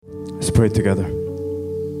Let's pray together.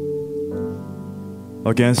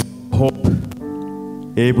 Against hope,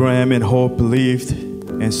 Abraham in hope believed,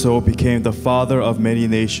 and so became the father of many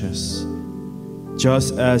nations.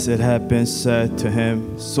 Just as it had been said to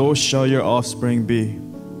him, so shall your offspring be.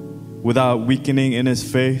 Without weakening in his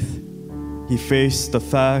faith, he faced the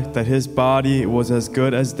fact that his body was as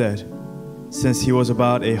good as dead, since he was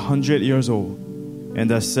about 100 years old, and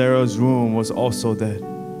that Sarah's womb was also dead.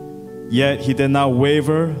 Yet he did not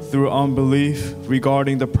waver through unbelief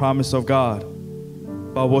regarding the promise of God,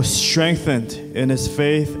 but was strengthened in his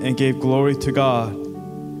faith and gave glory to God,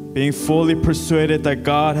 being fully persuaded that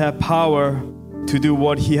God had power to do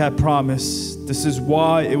what he had promised. This is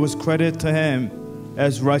why it was credited to him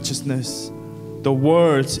as righteousness. The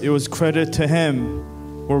words it was credited to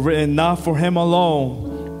him were written not for him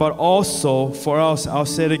alone, but also for us. I'll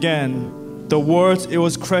say it again. The words it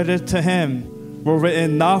was credited to him were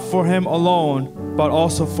written not for him alone, but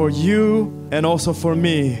also for you and also for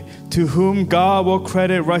me, to whom God will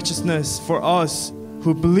credit righteousness for us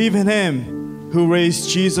who believe in him, who raised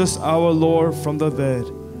Jesus our Lord from the dead.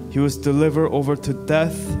 He was delivered over to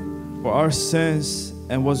death for our sins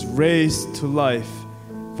and was raised to life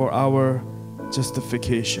for our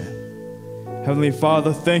justification. Heavenly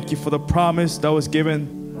Father, thank you for the promise that was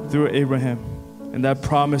given through Abraham. And that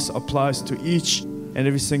promise applies to each and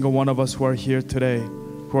every single one of us who are here today,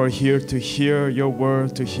 who are here to hear your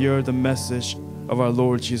word, to hear the message of our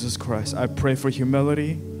Lord Jesus Christ. I pray for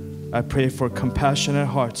humility. I pray for compassionate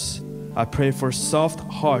hearts. I pray for soft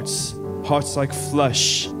hearts, hearts like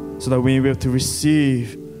flesh, so that we may be able to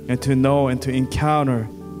receive and to know and to encounter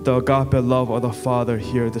the agape love of the Father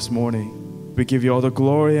here this morning. We give you all the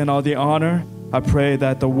glory and all the honor. I pray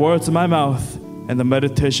that the words of my mouth and the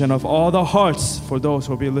meditation of all the hearts for those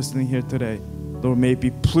who will be listening here today, Lord, may be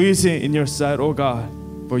pleasing in your sight, O God.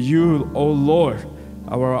 For you, O Lord,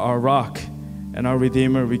 our rock and our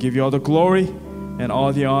Redeemer, we give you all the glory and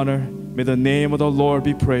all the honor. May the name of the Lord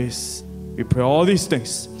be praised. We pray all these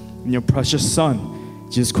things in your precious Son,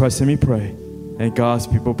 Jesus Christ, and we pray. And God's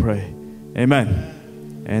people pray.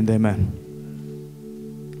 Amen and amen.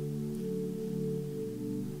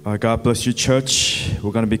 God bless you, church.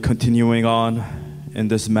 We're going to be continuing on in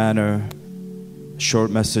this manner. Short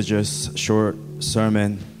messages, short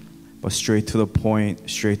sermon, but straight to the point,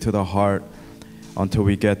 straight to the heart until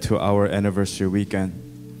we get to our anniversary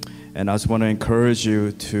weekend. And I just want to encourage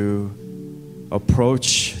you to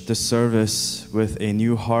approach the service with a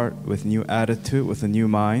new heart, with new attitude, with a new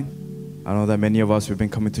mind. I know that many of us, we've been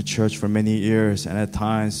coming to church for many years, and at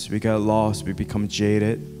times we get lost, we become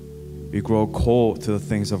jaded, we grow cold to the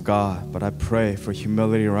things of God. But I pray for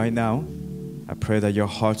humility right now. I pray that your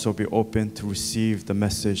hearts will be open to receive the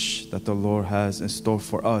message that the Lord has in store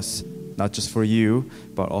for us, not just for you,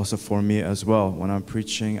 but also for me as well. When I'm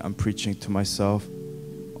preaching to myself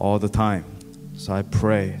all the time. So I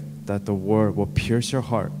pray that the word will pierce your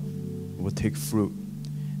heart, will take fruit,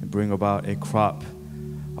 and bring about a crop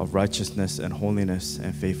of righteousness and holiness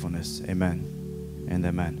and faithfulness. Amen and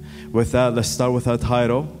amen. With that, let's start with our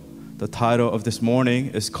title. The title of this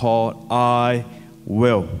morning is called I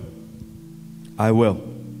Will. I will.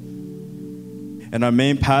 And our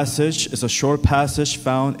main passage is a short passage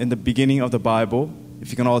found in the beginning of the Bible. If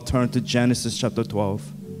you can all turn to Genesis chapter 12.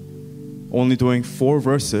 Only doing 4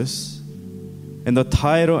 verses. In the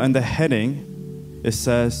title and the heading, it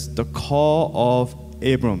says, The Call of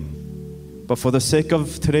Abram. But for the sake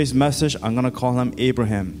of today's message, I'm going to call him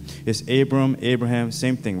Abraham. It's Abram, Abraham,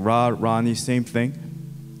 same thing. Rod, Ronnie, same thing.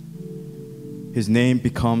 His name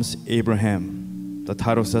becomes Abraham. The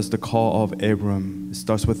title says the call of Abram. It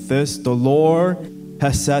starts with this. The Lord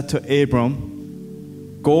has said to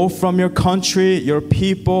Abram, go from your country, your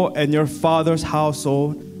people, and your father's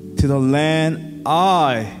household to the land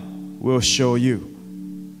I will show you.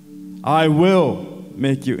 I will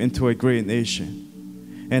make you into a great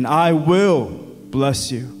nation, and I will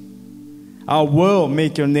bless you. I will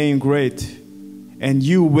make your name great, and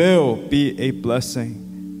you will be a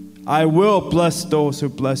blessing. I will bless those who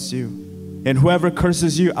bless you. And whoever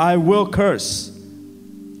curses you, I will curse.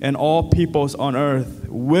 And all peoples on earth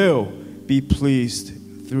will be pleased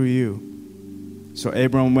through you. So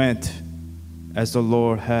Abram went as the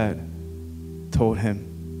Lord had told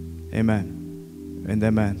him. Amen and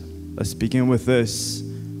amen. Let's begin with this.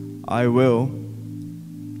 I will,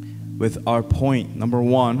 with our point, number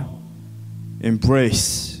 1,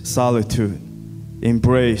 embrace solitude.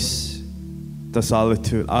 Embrace the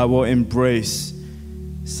solitude. I will embrace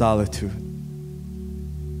solitude.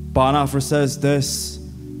 Bonhoeffer says this: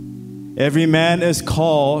 every man is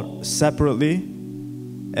called separately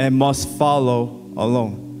and must follow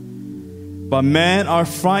alone. But men are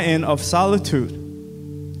frightened of solitude,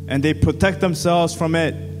 and they protect themselves from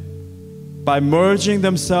it by merging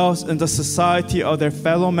themselves in the society of their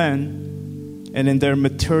fellow men and in their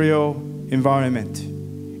material environment.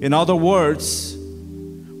 In other words,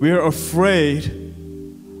 we are afraid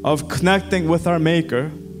of connecting with our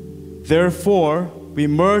Maker. Therefore, we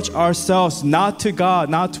merge ourselves not to God,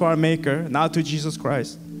 not to our Maker, not to Jesus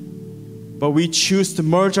Christ, but we choose to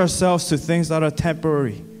merge ourselves to things that are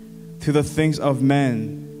temporary, to the things of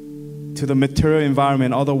men, to the material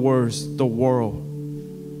environment, in other words, the world.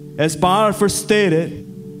 As Bonhoeffer first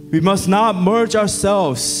stated, we must not merge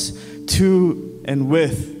ourselves to and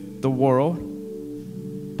with the world,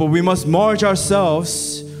 but we must merge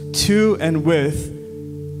ourselves to and with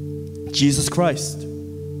Jesus Christ.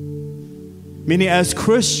 Meaning, as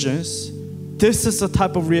Christians, this is the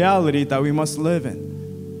type of reality that we must live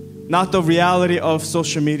in. Not the reality of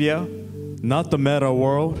social media, not the meta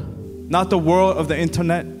world, not the world of the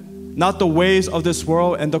internet, not the ways of this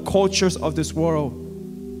world and the cultures of this world,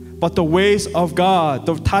 but the ways of God.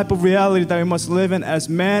 The type of reality that we must live in as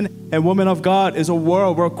men and women of God is a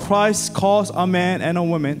world where Christ calls a man and a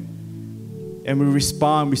woman, and we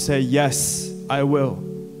respond, we say, yes, I will.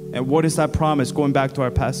 And what is that promise? Going back to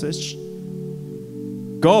our passage.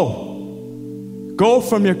 Go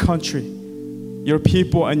from your country, your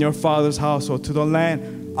people, and your father's household to the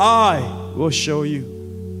land I will show you.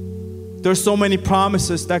 There's so many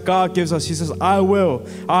promises that God gives us. He says, I will,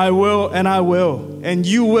 and I will, and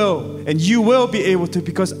you will be able to,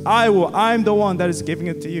 because I will. I'm the one that is giving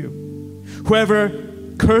it to you. Whoever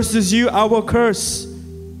curses you, I will curse,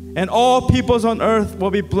 and all peoples on earth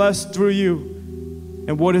will be blessed through you.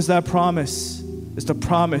 And what is that promise? It's the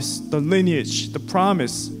promise, the lineage, the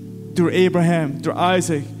promise through Abraham, through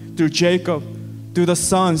Isaac, through Jacob, through the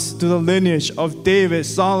sons, through the lineage of David,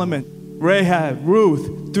 Solomon, Rahab,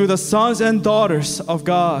 Ruth, through the sons and daughters of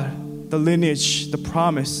God, the lineage, the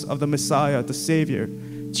promise of the Messiah, the Savior,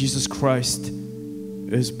 Jesus Christ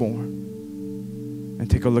is born.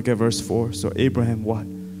 And take a look at verse 4. So Abraham, what?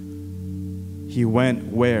 He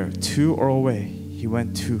went where? To or away? He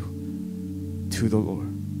went to the Lord.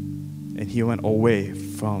 And he went away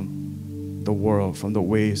from the world, from the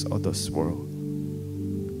ways of this world.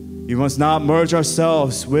 We must not merge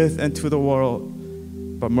ourselves with and to the world,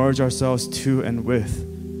 but merge ourselves to and with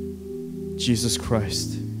Jesus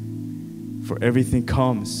Christ. For everything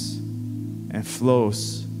comes and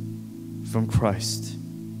flows from Christ.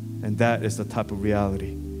 And that is the type of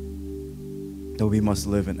reality that we must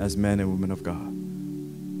live in as men and women of God,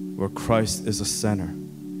 where Christ is the center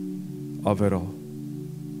of it all.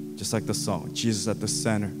 Just like the song, Jesus at the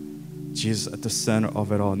center. Jesus at the center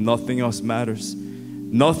of it all. Nothing else matters.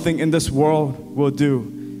 Nothing in this world will do,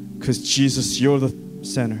 because Jesus, you're the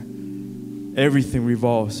center. Everything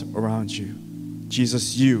revolves around you.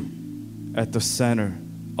 Jesus, you at the center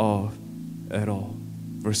of it all.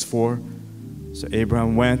 Verse 4, so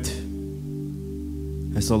Abraham went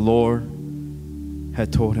as the Lord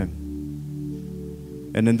had told him.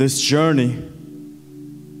 And in this journey,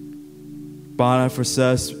 Bonhoeffer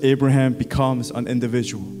says Abraham becomes an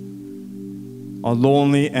individual, a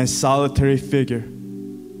lonely and solitary figure.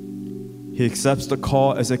 He accepts the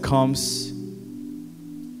call as it comes.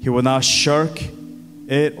 He will not shirk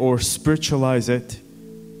it or spiritualize it.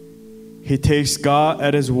 He takes God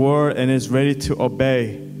at His word and is ready to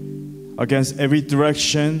obey against every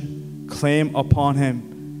direction claimed upon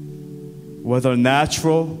him, whether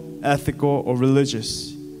natural, ethical, or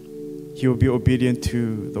religious. He will be obedient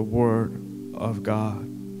to the word of God.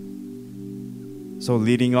 So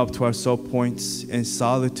leading up to our soul points in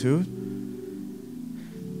solitude,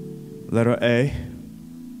 letter A,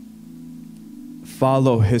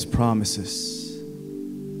 follow His promises.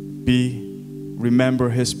 B, remember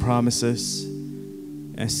His promises.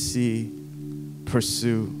 And C,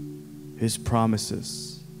 pursue His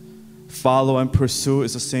promises. Follow and pursue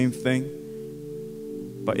is the same thing,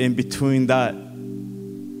 but in between that,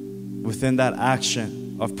 within that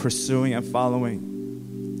action of pursuing and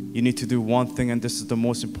following, you need to do one thing, and this is the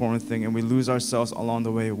most important thing, and we lose ourselves along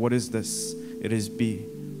the way. What is this? It is B.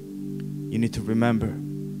 You need to remember.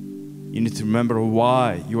 You need to remember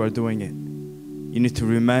why you are doing it. You need to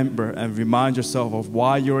remember and remind yourself of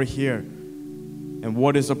why you're here and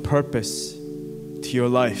what is the purpose to your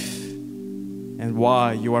life and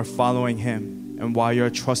why you are following Him and why you are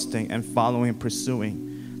trusting and following and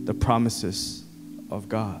pursuing the promises of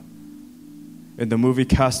God. In the movie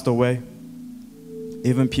Castaway,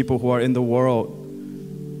 even people who are in the world,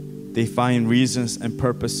 they find reasons and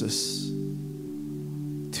purposes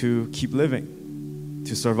to keep living,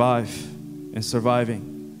 to survive and surviving.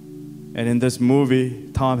 And in this movie,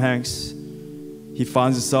 Tom Hanks, he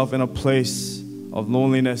finds himself in a place of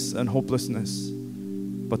loneliness and hopelessness.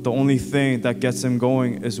 But the only thing that gets him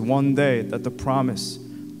going is one day that the promise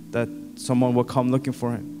that someone will come looking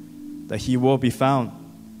for him, that he will be found,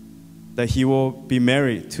 that he will be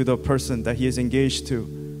married to the person that he is engaged to.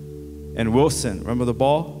 And Wilson, remember the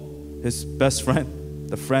ball? His best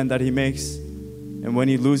friend, the friend that he makes. And when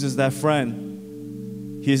he loses that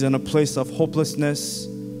friend, he's in a place of hopelessness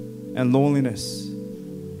and loneliness.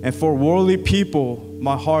 And for worldly people,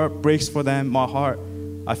 my heart breaks for them.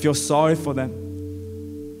 I feel sorry for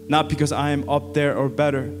them. Not because I am up there or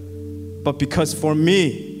better, but because for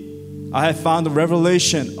me, I have found the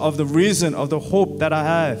revelation of the reason of the hope that I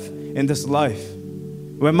have in this life.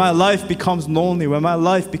 When my life becomes lonely, when my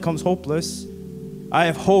life becomes hopeless, I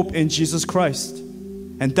have hope in Jesus Christ.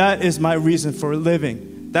 And that is my reason for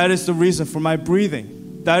living. That is the reason for my breathing.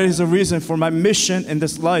 That is the reason for my mission in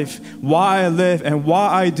this life, why I live and why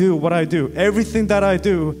I do what I do. Everything that I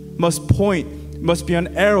do must be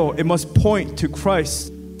an arrow. It must point to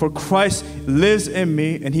Christ. For Christ lives in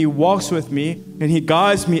me and he walks with me and he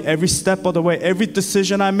guides me every step of the way. Every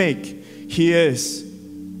decision I make, he is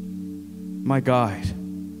my guide.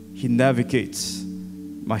 He navigates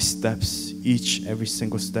my steps, every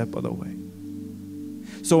single step of the way.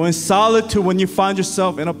 So in solitude, when you find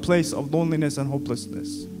yourself in a place of loneliness and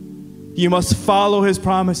hopelessness, you must follow his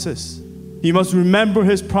promises. You must remember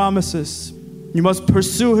his promises. You must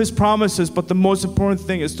pursue his promises. But the most important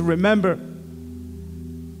thing is to remember.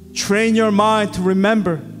 Train your mind to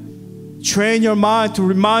remember. Train your mind to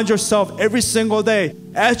remind yourself every single day.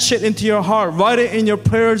 Etch it into your heart. Write it in your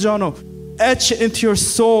prayer journal. Etch it into your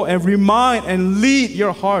soul and remind and lead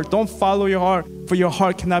your heart. Don't follow your heart, for your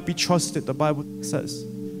heart cannot be trusted, the Bible says.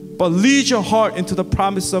 But lead your heart into the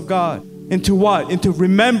promises of God. Into what? Into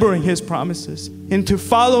remembering his promises. Into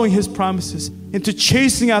following his promises. Into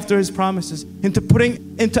chasing after his promises. Into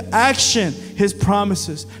putting into action his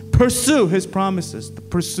promises. Pursue his promises.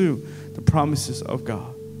 Pursue the promises of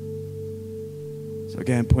God. So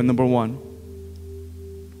again, point number 1.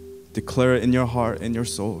 Declare it in your heart and your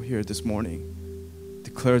soul here this morning.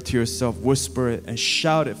 Declare it to yourself. Whisper it and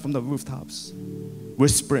shout it from the rooftops.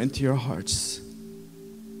 Whisper it into your hearts.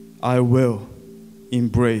 I will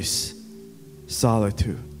embrace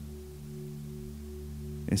solitude.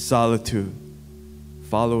 In solitude,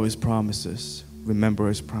 follow his promises. Remember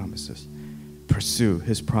his promises. Pursue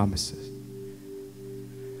his promises.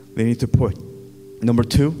 They need to put. Number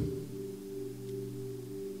 2,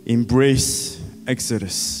 embrace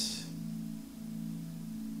Exodus.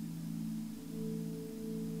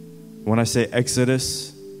 When I say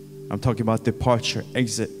Exodus, I'm talking about departure,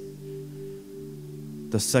 exit.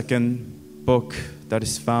 The second book that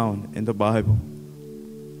is found in the Bible.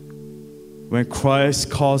 When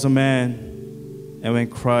Christ calls a man and when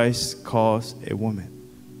Christ calls a woman.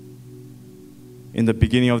 In the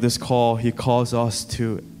beginning of this call, he calls us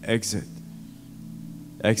to exit.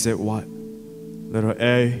 Exit what? Letter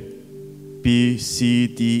A, B, C,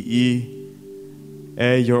 D, E.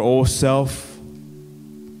 A, your old self.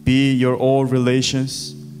 B, your old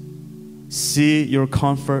relations. C, your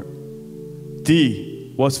comfort.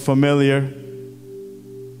 D, what's familiar.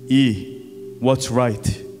 E, what's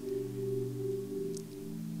right.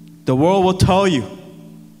 The world will tell you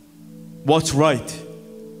what's right.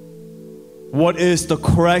 What is the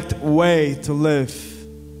correct way to live?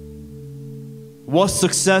 What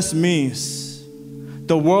success means.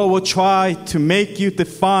 The world will try to make you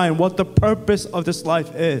define what the purpose of this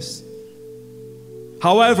life is.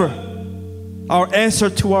 However, our answer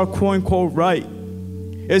to our quote-unquote right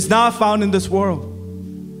is not found in this world.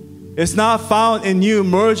 It's not found in you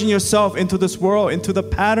merging yourself into this world, into the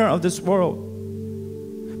pattern of this world.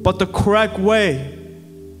 But the correct way,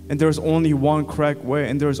 and there's only one correct way,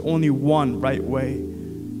 and there's only one right way.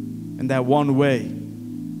 And that one way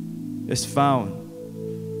is found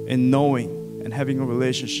in knowing and having a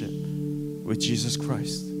relationship with Jesus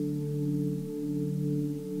Christ.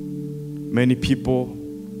 Many people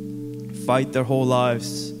fight their whole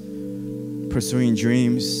lives pursuing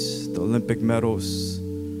dreams, the Olympic medals,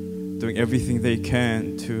 doing everything they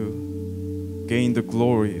can to gain the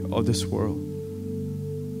glory of this world.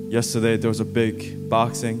 Yesterday there was a big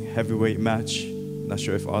boxing heavyweight match. Not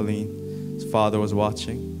sure if Arlene's father was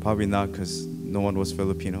watching. Probably not, because no one was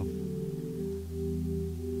Filipino.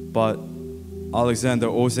 But Alexander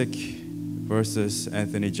Usyk versus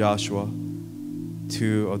Anthony Joshua,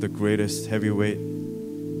 two of the greatest heavyweight,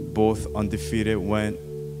 both undefeated when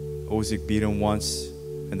Usyk beat him once,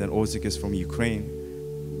 and then Usyk is from Ukraine.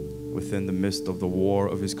 Within the midst of the war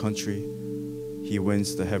of his country, he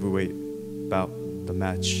wins the heavyweight bout, the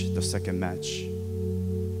match, the second match.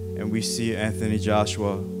 and we see Anthony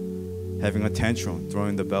Joshua having a tantrum,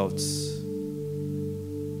 throwing the belts.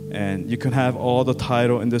 And you can have all the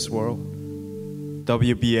title in this world.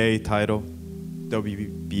 WBA title,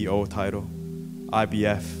 WBO title,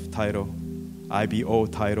 IBF title, IBO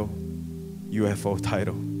title, UFO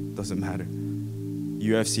title, doesn't matter.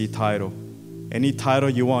 UFC title, any title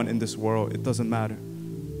you want in this world, it doesn't matter.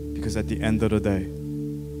 Because at the end of the day,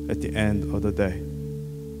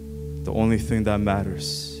 the only thing that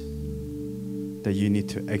matters, that you need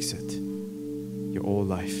to exit your old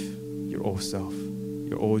life, your old self,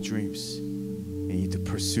 your old dreams, and you need to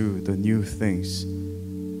pursue the new things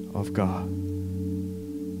of God.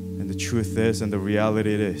 And the truth is, and the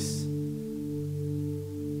reality it is,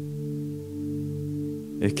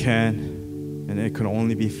 it can and it can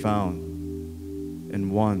only be found in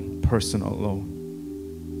one person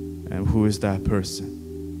alone. And who is that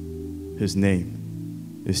person? His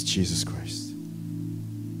name is Jesus Christ.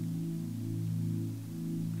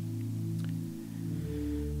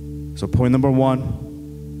 So point number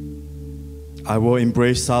 1, I will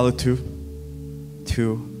embrace solitude.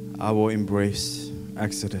 2, I will embrace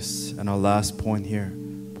Exodus. And our last point here,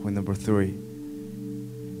 point number 3,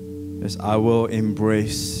 is I will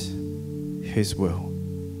embrace His will.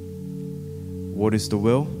 What is the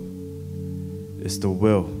will? It's the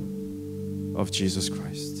will of Jesus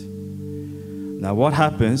Christ. Now, what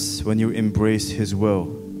happens when you embrace His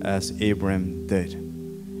will, as Abraham did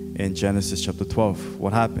in Genesis chapter 12?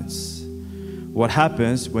 What happens? What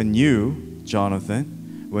happens when you,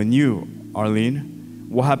 Jonathan, when you, Arlene,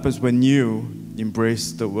 what happens when you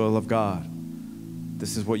embrace the will of God?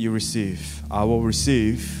 This is what you receive. I will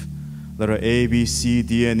receive letter A, B, C,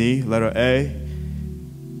 D, and E. Letter A,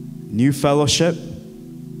 new fellowship.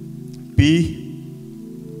 B,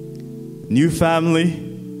 new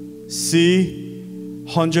family. C,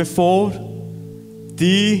 100-fold.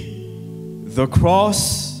 D, the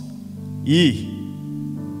cross. E,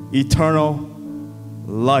 eternal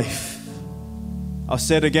life. I'll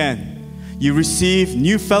say it again. You receive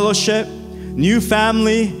new fellowship, new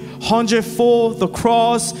family, 100-fold, the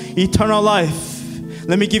cross, eternal life.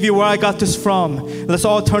 Let me give you where I got this from. Let's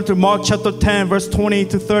all turn to Mark chapter 10, verse 20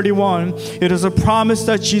 to 31. It is a promise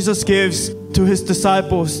that Jesus gives to His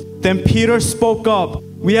disciples. Then Peter spoke up.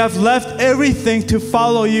 We have left everything to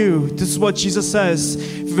follow you. This is what Jesus says.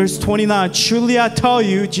 Verse 29, truly I tell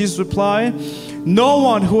you, Jesus replied, no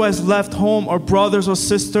one who has left home or brothers or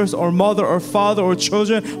sisters or mother or father or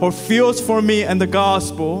children or fields for me and the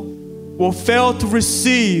gospel will fail to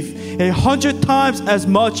receive 100 times as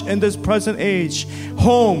much in this present age.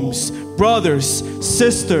 Homes, brothers,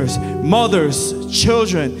 sisters, mothers,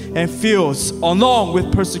 children, and fields, along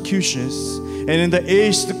with persecutions, and in the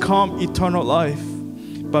age to come, eternal life.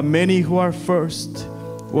 But many who are first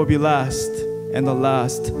will be last, and the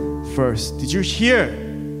last first. Did you hear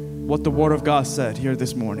what the Word of God said here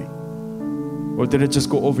this morning? Or did it just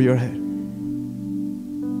go over your head?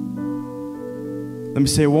 Let me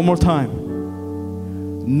say it one more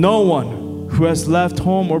time. No one who has left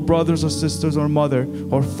home or brothers or sisters or mother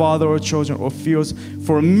or father or children or fields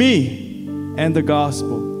for me and the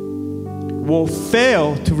gospel will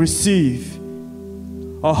fail to receive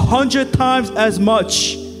 100 times as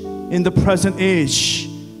much in the present age.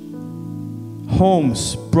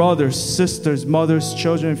 Homes, brothers, sisters, mothers,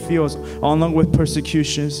 children, fields, along with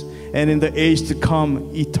persecutions, and in the age to come,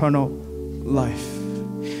 eternal life.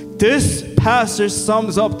 This passage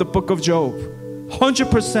sums up the book of Job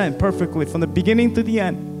 100% perfectly from the beginning to the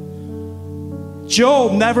end.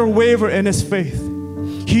 Job never wavered in his faith.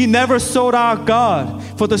 He never sold out God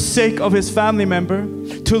for the sake of his family member,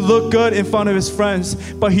 to look good in front of his friends,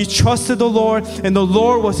 but he trusted the Lord, and the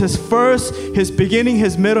Lord was his first, his beginning,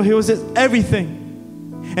 his middle. He was his everything.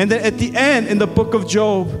 And then at the end, in the book of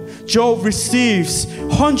Job, Job receives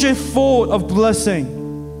 100-fold of blessing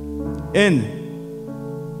in,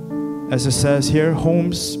 as it says here,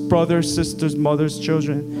 homes, brothers, sisters, mothers,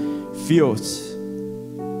 children, fields.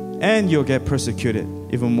 And you'll get persecuted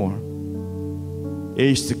even more.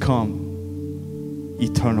 Age to come,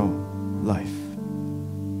 eternal life.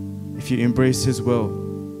 If you embrace His will,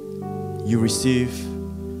 you receive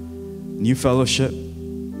new fellowship,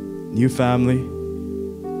 new family,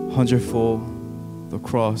 100-fold, the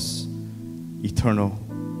cross, eternal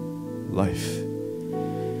life.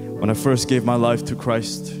 When I first gave my life to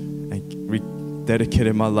Christ and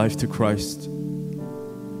rededicated my life to Christ,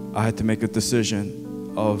 I had to make a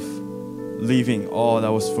decision of leaving all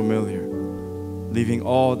that was familiar, leaving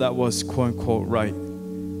all that was quote-unquote right,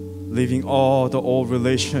 leaving all the old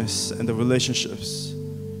relations and the relationships.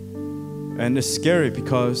 And it's scary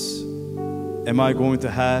because am I going to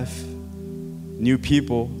have new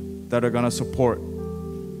people that are going to support,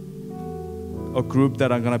 a group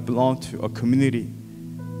that I'm going to belong to, a community.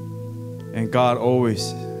 And God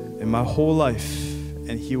always, in my whole life,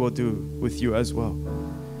 and He will do with you as well,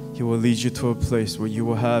 He will lead you to a place where you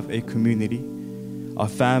will have a community, a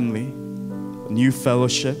family, a new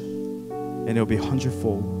fellowship, and it'll be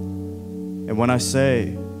hundredfold. And when I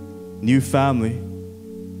say new family,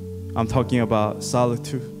 I'm talking about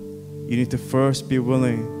solitude. You need to first be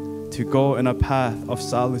willing to go in a path of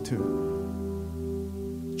solitude,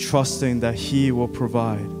 trusting that He will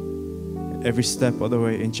provide every step of the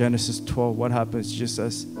way. In Genesis 12, what happens? Just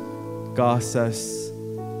as God says,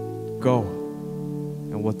 go.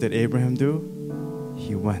 And what did Abraham do?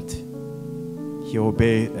 He went. He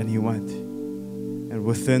obeyed and he went. And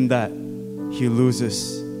within that, he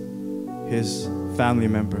loses his family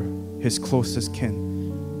member, his closest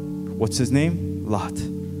kin. What's his name? Lot.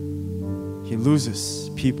 He loses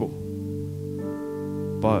people.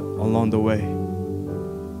 But along the way,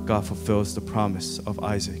 God fulfills the promise of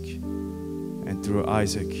Isaac. And through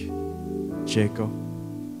Isaac, Jacob,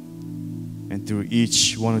 and through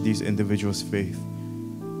each one of these individuals' faith,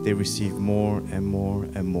 they receive more and more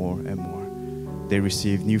and more and more. They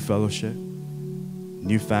receive new fellowship,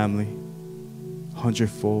 new family,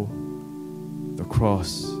 hundredfold, the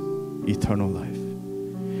cross, eternal life.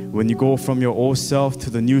 When you go from your old self to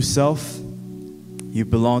the new self, you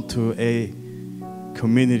belong to a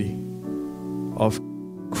community of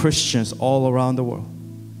Christians all around the world.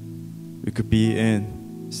 We could be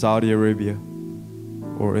in Saudi Arabia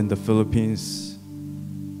or in the Philippines,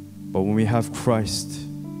 but when we have Christ,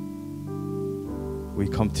 we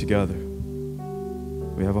come together.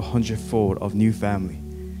 We have 100-fold of new family,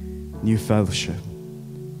 new fellowship,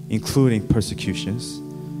 including persecutions,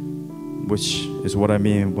 which is what I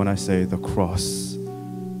mean when I say the cross.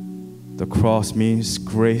 The cross means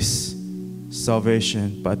grace,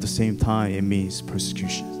 salvation, but at the same time, it means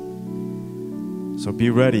persecution. So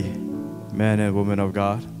be ready, men and women of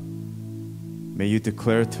God. May you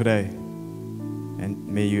declare today, and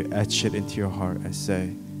may you etch it into your heart and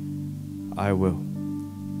say, I will,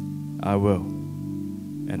 and I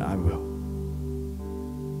will.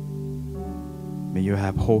 May you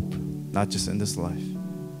have hope, not just in this life,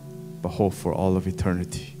 but hope for all of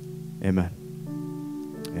eternity. Amen.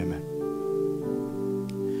 Amen.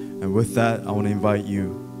 And with that, I want to invite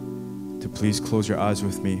you to please close your eyes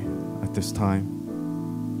with me at this time.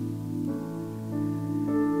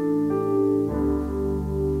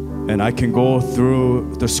 And I can go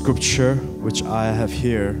through the scripture, which I have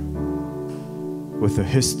here, with the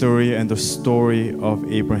history and the story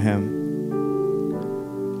of Abraham,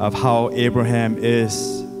 of how Abraham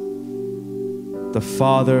is the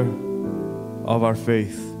father of our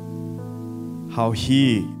faith, how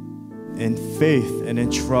he, in faith and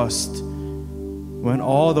in trust, went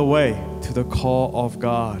all the way to the call of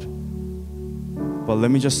God. But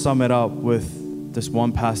let me just sum it up with this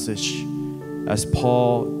one passage, as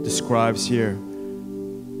Paul describes here,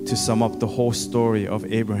 to sum up the whole story of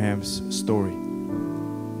Abraham's story.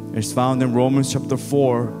 It's found in Romans chapter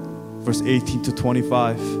 4, verse 18 to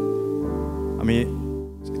 25. I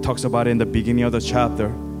mean, it talks about it in the beginning of the chapter,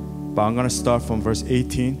 but I'm going to start from verse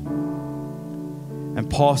 18. And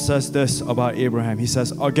Paul says this about Abraham. He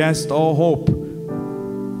says, against all hope,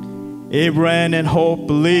 Abraham in hope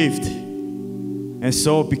believed, and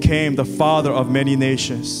so became the father of many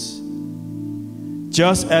nations.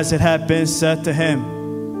 Just as it had been said to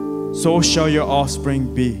him, so shall your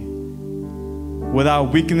offspring be.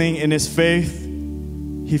 Without weakening in his faith,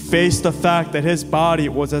 he faced the fact that his body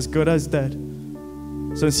was as good as dead,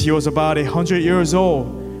 since he was about 100 years old,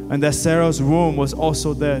 and that Sarah's womb was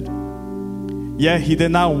also dead. Yet he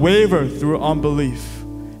did not waver through unbelief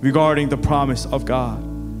regarding the promise of God,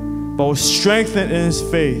 but was strengthened in his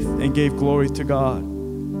faith and gave glory to God,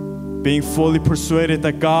 being fully persuaded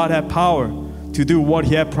that God had power to do what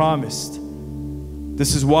he had promised.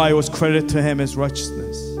 This is why it was credited to him as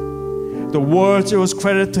righteousness. The words it was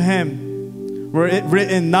credited to him were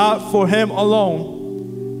written not for him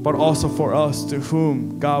alone, but also for us, to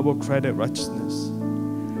whom God will credit righteousness.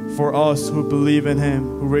 For us who believe in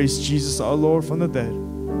him who raised Jesus our Lord from the dead.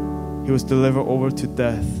 He was delivered over to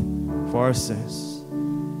death for our sins,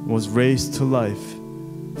 and was raised to life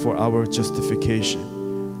for our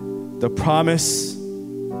justification. The promise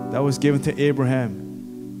that was given to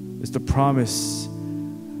Abraham is the promise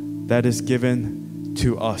that is given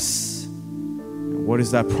to us. And what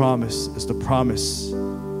is that promise? It's the promise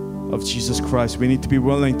of Jesus Christ. We need to be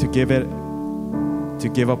willing to give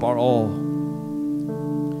up our all.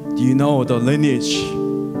 Do you know the lineage,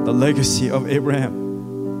 the legacy of Abraham?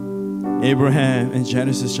 Abraham in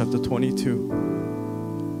Genesis chapter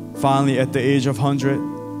 22 Finally, at the age of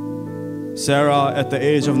 100, Sarah at the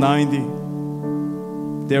age of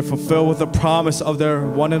 90, they're fulfilled with the promise of their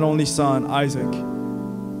one and only son, Isaac.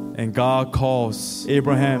 And God calls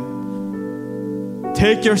Abraham,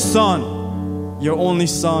 take your son, your only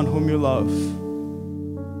son whom you love,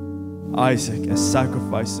 Isaac, and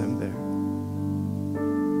sacrifice him there.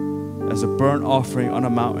 As a burnt offering on a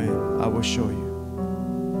mountain, I will show you.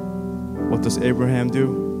 What does Abraham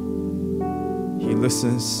do? He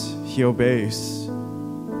listens, he obeys,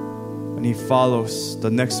 and he follows. The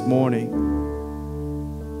next morning,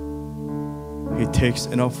 he takes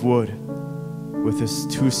enough wood with his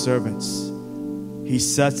 2 servants. He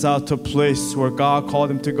sets out to a place where God called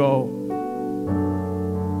him to go.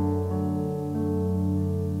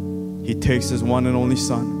 He takes his one and only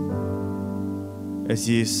son as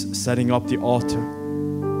he is setting up the altar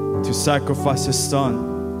to sacrifice his son.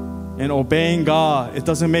 And obeying God, it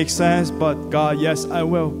doesn't make sense, but God, yes, I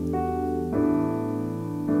will.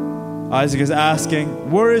 Isaac is asking,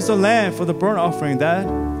 where is the lamb for the burnt offering, Dad?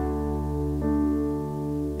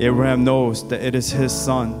 Abraham knows that it is his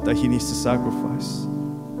son that he needs to sacrifice.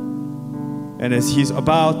 And as he's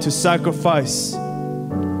about to sacrifice,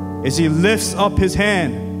 as he lifts up his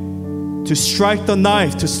hand to strike the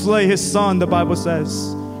knife to slay his son, the Bible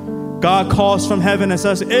says, God calls from heaven and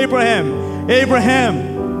says, Abraham, Abraham.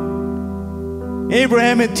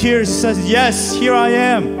 Abraham in tears says, yes, here I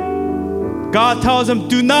am. God tells him,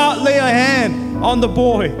 do not lay a hand on the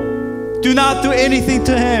boy. Do not do anything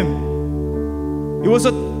to him. It was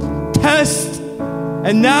a test.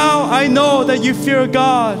 And now I know that you fear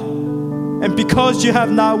God. And because you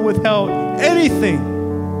have not withheld anything,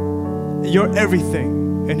 your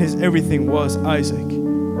everything, and his everything was Isaac.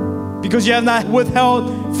 Because you have not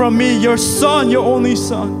withheld from me your son, your only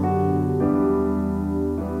son.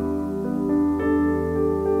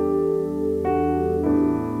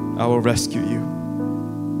 I will rescue you.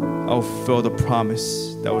 I will fulfill the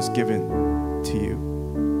promise that was given to you.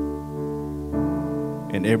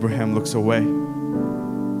 And Abraham looks away.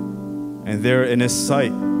 And there in his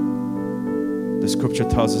sight, the scripture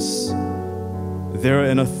tells us, there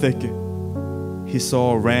in a thicket, he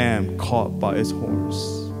saw a ram caught by its horns,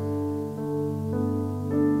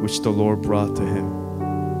 which the Lord brought to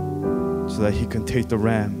him, so that he can take the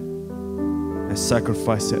ram and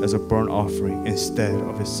sacrifice it as a burnt offering instead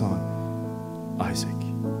of his son, Isaac.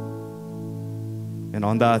 And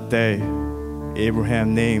on that day,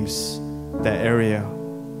 Abraham names that area,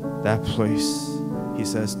 that place. He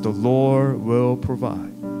says, the Lord will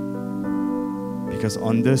provide. Because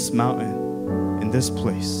on this mountain, in this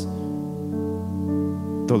place,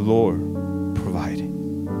 the Lord provided.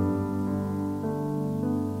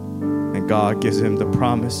 And God gives him the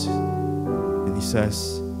promise, and he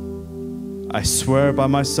says, I swear by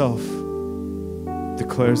myself,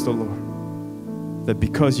 declares the Lord, that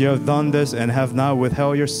because you have done this and have not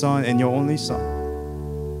withheld your son and your only son,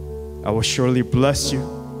 I will surely bless you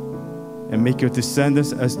and make your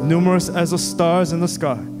descendants as numerous as the stars in the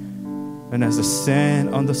sky and as the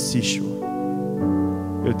sand on the seashore.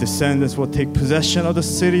 Your descendants will take possession of the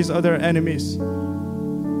cities of their enemies.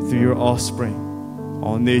 Through your offspring,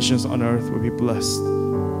 all nations on earth will be blessed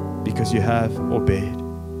because you have obeyed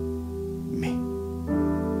me.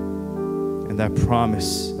 And that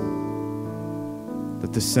promise, the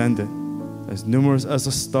descendant, as numerous as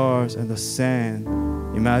the stars and the sand.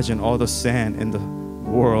 Imagine all the sand in the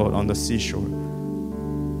world on the seashore.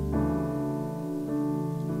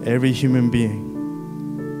 Every human being,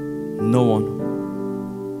 no one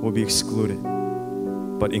will be excluded,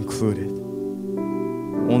 but included.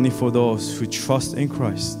 Only for those who trust in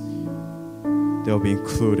Christ, they'll be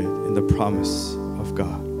included in the promise of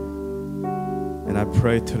God. And I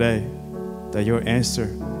pray today that your answer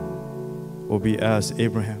will be as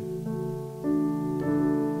Abraham.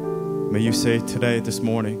 May you say today, this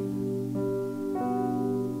morning,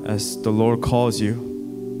 as the Lord calls you,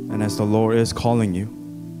 and as the Lord is calling you,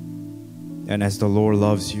 and as the Lord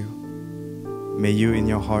loves you, may you in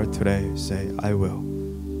your heart today say, I will.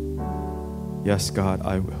 Yes, God,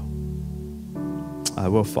 I will. I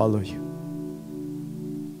will follow you.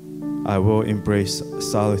 I will embrace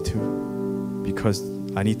solitude because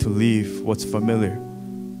I need to leave what's familiar.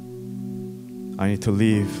 I need to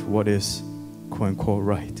leave what is quote unquote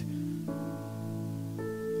right.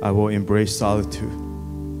 I will embrace solitude.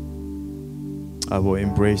 I will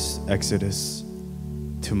embrace exodus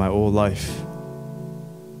to my old life,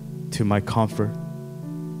 to my comfort,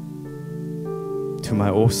 to my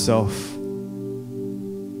old self,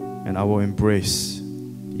 and I will embrace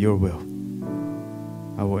your will.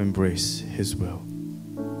 I will embrace His will.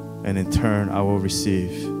 And in turn, I will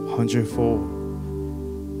receive hundredfold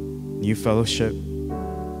new fellowship,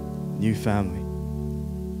 new family,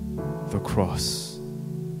 the cross,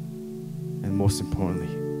 and most importantly,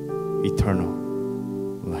 eternal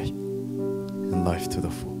life and life to the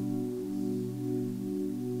full.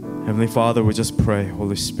 Heavenly Father, we just pray,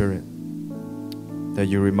 Holy Spirit, that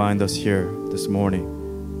you remind us here this morning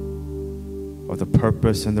of the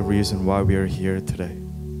purpose and the reason why we are here today.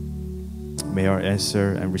 May our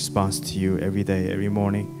answer and response to you every day, every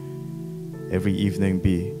morning, every evening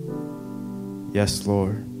be, yes,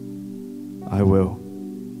 Lord, I will,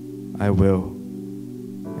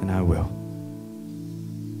 and I will.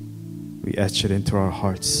 We etch it into our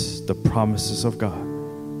hearts, the promises of God.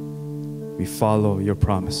 We follow your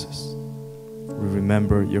promises. We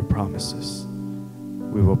remember your promises.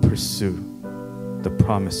 We will pursue the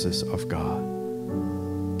promises of God.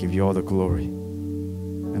 Give you all the glory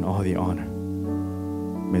and all the honor.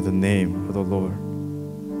 May the name of the Lord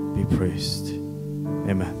be praised.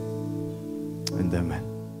 Amen and amen.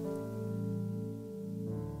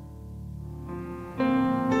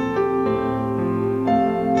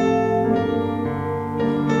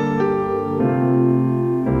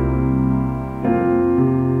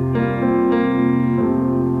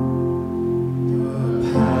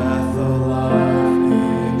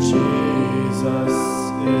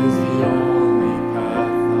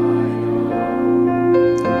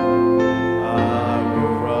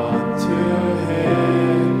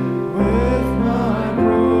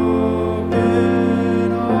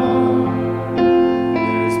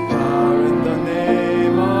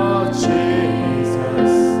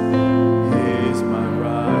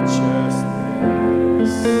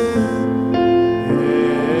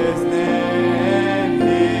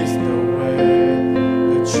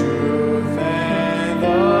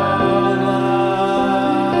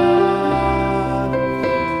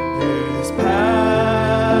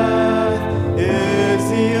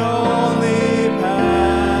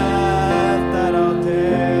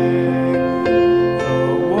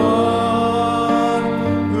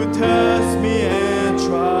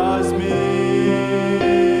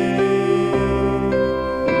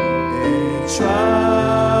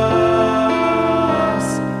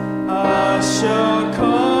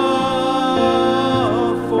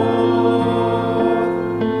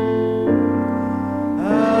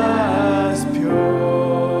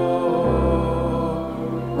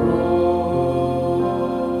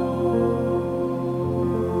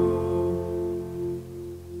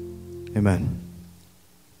 Amen.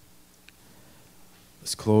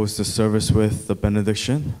 Let's close the service with the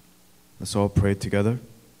benediction. Let's all pray together.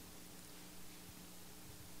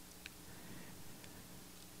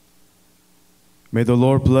 May the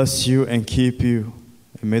Lord bless you and keep you,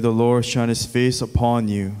 and may the Lord shine his face upon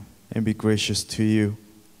you and be gracious to you.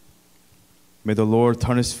 May the Lord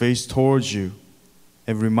turn his face towards you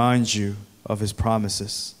and remind you of his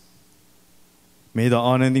promises. May the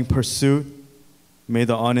unending pursuit, may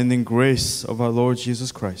the unending grace of our Lord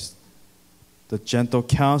Jesus Christ, the gentle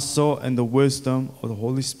counsel and the wisdom of the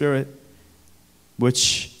Holy Spirit,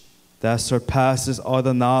 which that surpasses all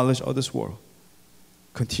the knowledge of this world,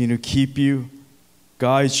 continue to keep you,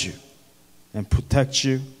 guide you, and protect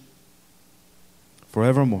you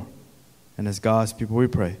forevermore. And as God's people we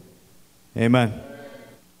pray, amen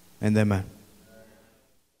and amen.